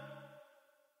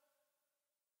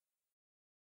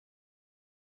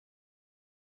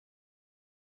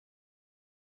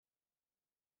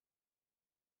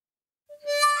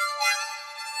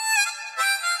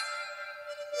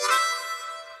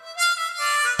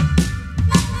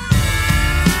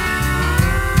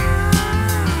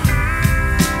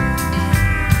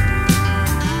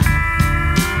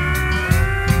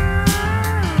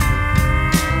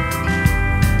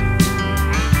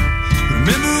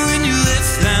 Remember when you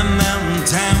left that mountain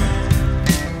town,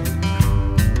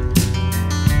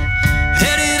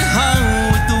 headed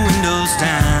home with the windows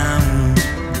down.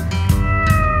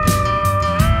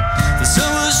 The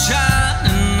sun was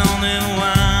shining on them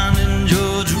winding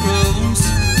Georgia roads,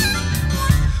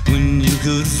 when you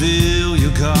could fill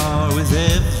your car with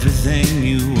everything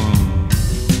you want.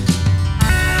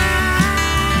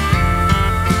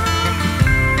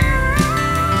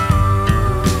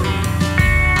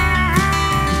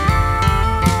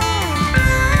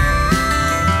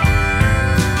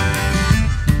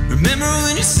 Remember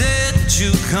when you said that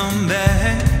you'd come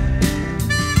back,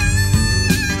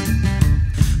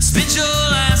 spent your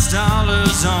last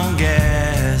dollars on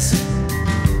gas.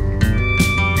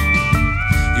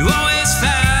 You always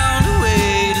found a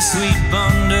way to sweep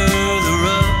under the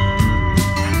rug.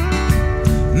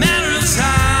 Matter of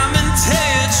time until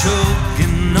you're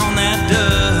choking on that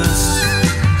dust.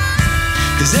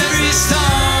 'Cause every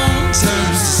stone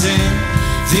turns to sin.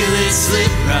 Feel it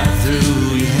slip right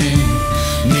through your hand.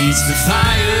 Needs the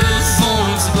fire,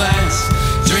 forms the blast.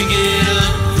 Drink it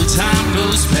up, the time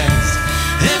goes past.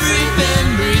 Every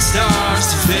memory starts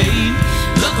to fade.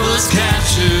 Look what's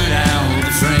captured out of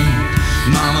the frame.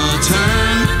 Mama,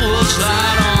 turn the porch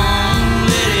light on.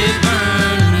 Let it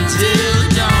burn until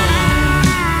dawn.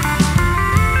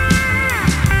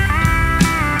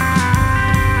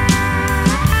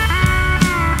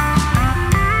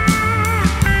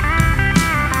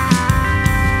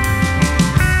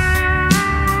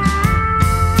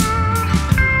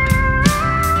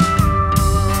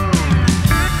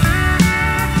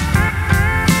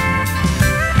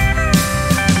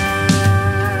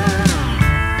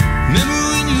 Remember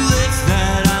when you left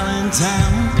that island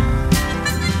town,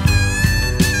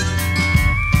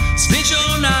 spent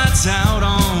your nights out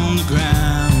on the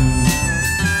ground.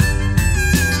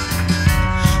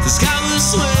 The sky was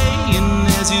swaying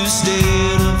as you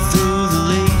stared up through the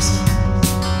lakes.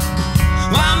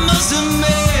 Why must a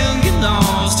man get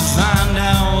lost to find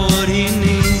out what he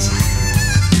needs?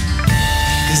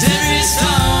 'Cause every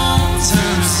stone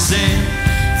turns to sand.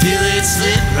 Feel it it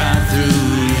slip right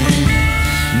through your hand.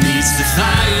 Neath the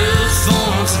fire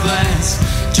forms glass.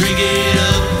 Drink it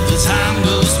up, the time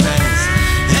goes past.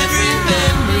 Every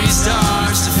memory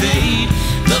starts to fade.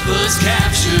 Love was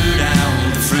captured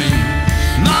out of frame.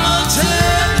 Mama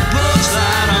turned the porch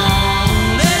light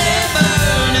on. Let it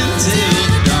burn until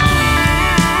the dawn.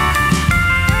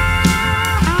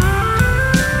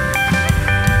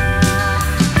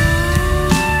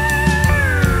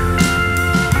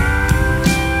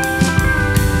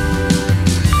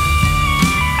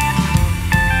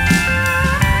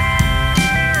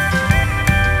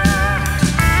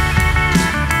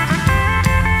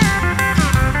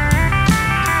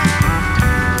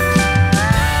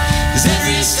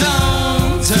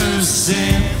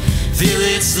 Feel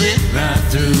it slip right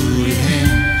through your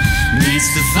hand. Neath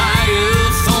the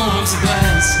fire forms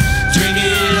glass. Drink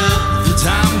it up, the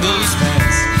time goes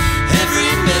past. Every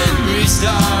memory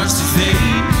starts to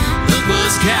fade. Look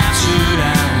what's captured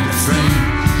out of frame.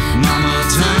 Mama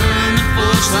turned the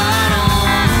porch light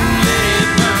on. Let it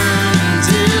burn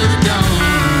until the dawn.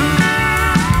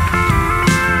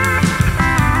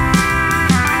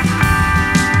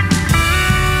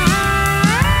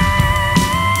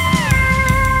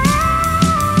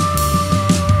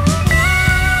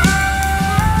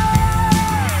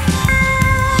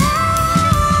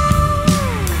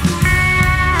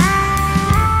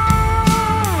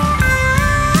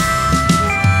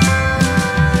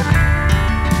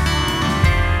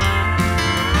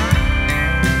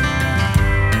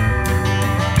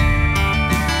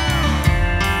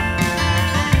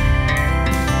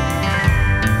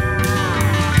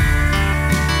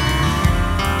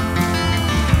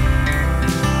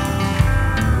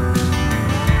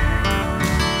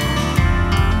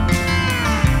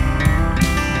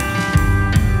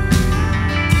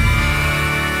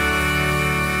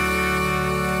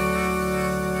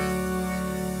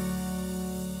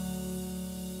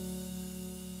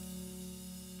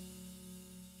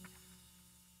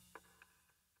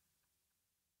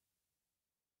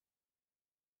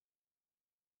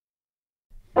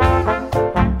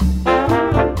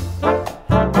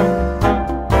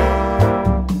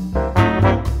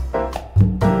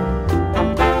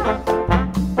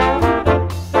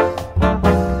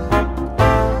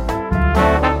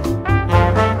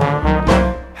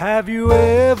 Have you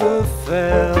ever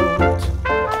felt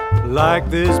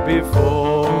like this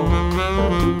before?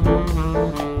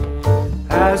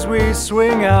 As we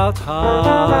swing out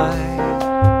high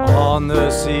on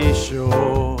the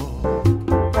seashore,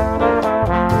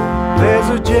 there's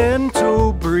a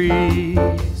gentle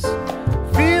breeze,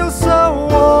 feels so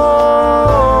warm,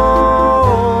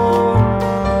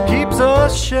 keeps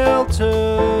us sheltered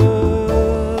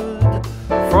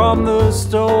from the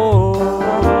storm.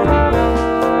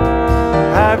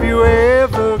 Have you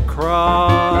ever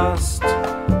crossed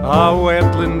a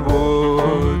wetland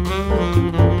wood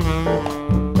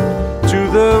to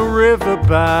the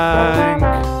riverbank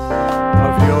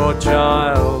of your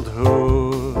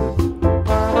childhood?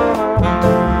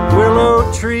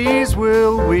 Willow trees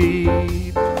will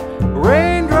weep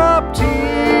raindrop tears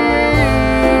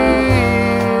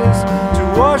to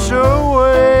wash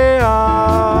away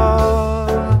our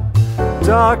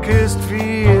darkest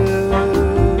fears.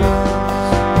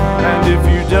 And if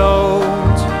you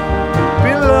don't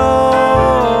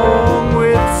belong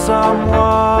with someone,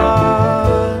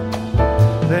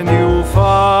 then you'll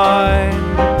find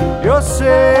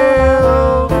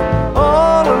yourself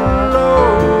all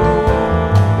alone.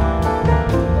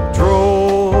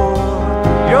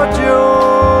 Draw your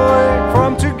joy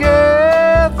from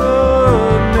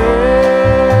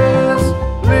togetherness.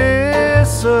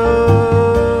 Listen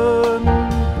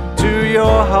to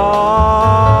your heart.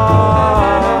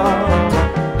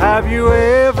 Have you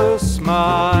ever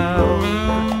smiled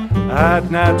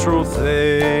at natural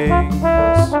things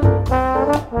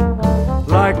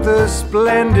like the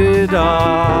splendid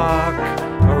arc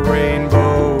a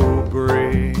rainbow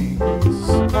brings?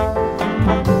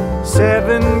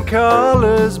 7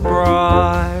 colors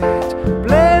bright,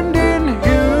 blending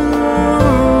hues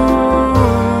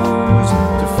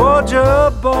to forge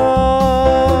a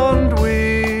bond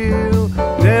we'll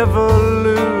never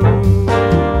lose.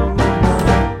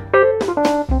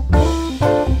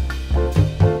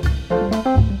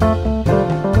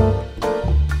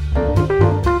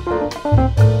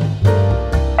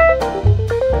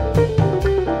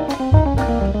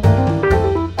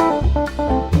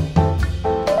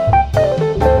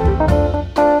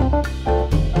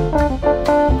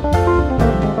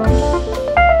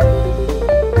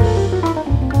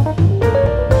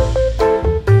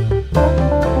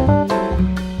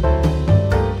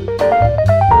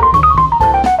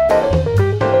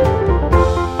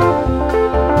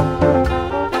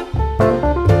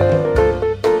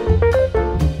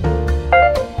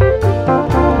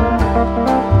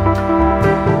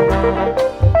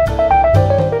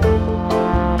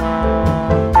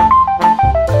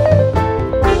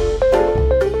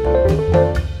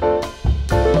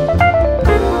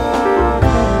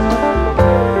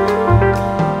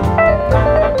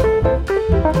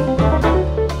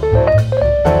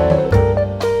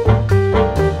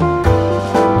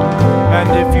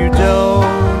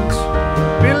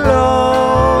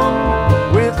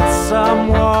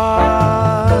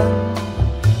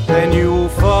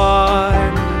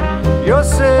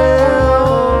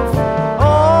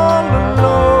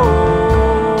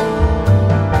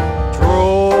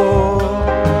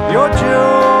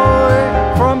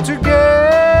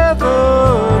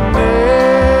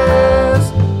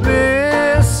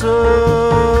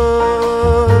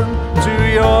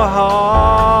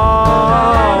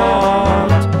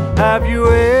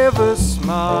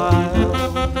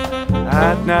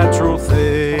 natural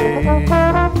things,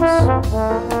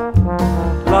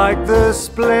 like the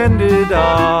splendid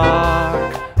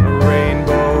arc a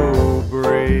rainbow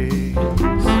brings.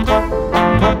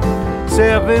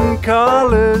 7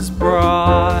 colors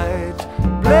bright,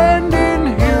 blending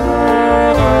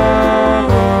hues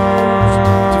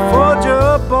to forge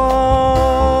a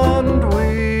bond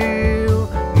we'll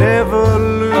never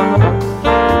lose.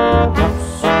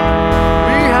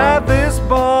 We have this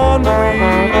bond we'll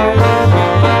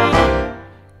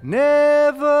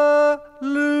never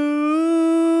lose.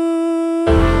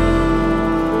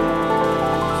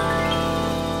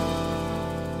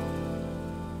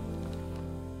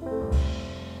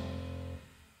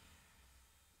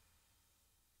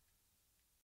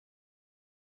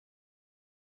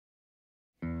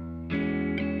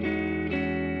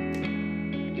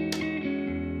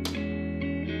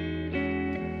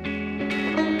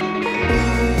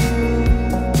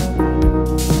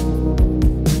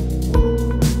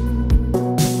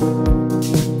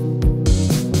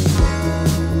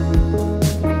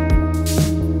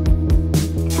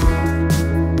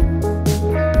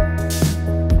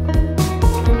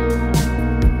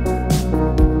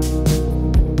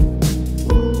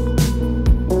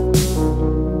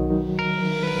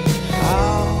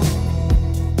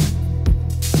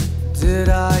 Did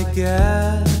I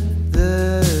get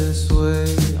this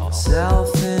way? All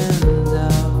self in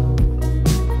doubt.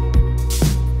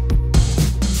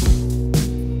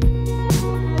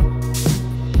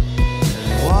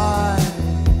 And why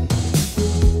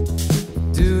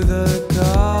do the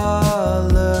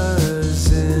colors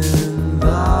in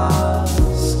the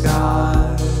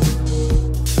sky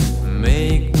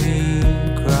make me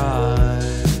cry?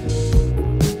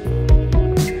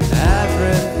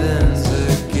 Everything's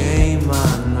a game, I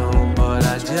know, but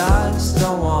I just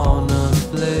don't wanna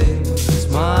play. It's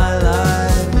my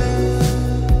life.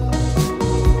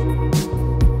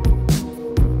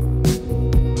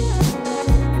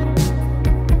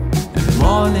 And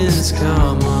mornings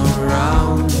come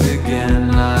around again.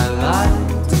 I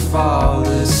like to fall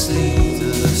asleep to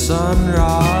the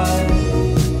sunrise.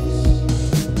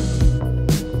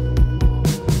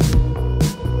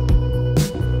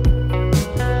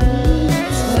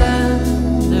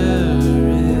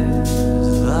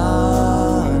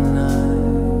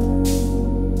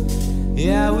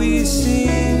 Yeah, we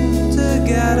seem to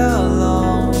get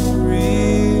along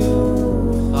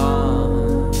real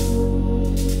fine.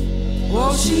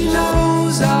 Well, she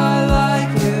knows I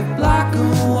like it black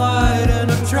and white, and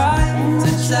I'm trying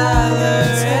to tell her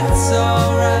it's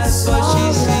alright, but she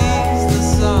sees the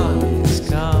sun is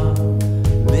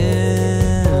coming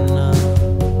up.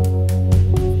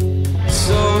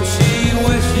 So she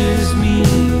wishes me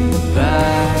the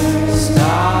best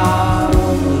of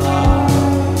luck.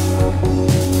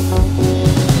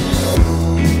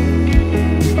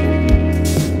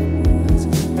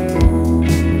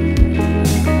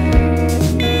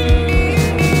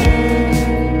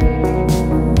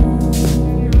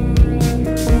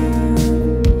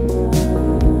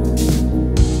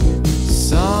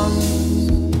 Some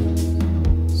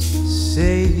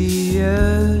say the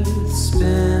earth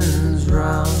spins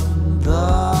round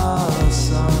the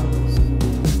sun,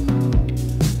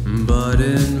 but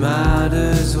it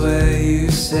matters where you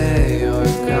say you're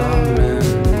coming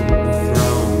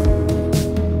from.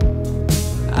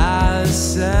 As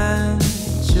centuries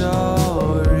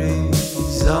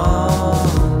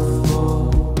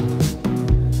unfold,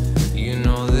 you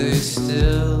know they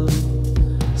still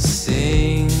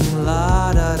sing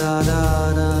la da da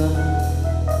da da,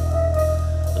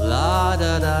 la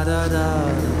da da da da,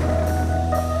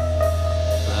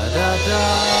 la da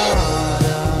da.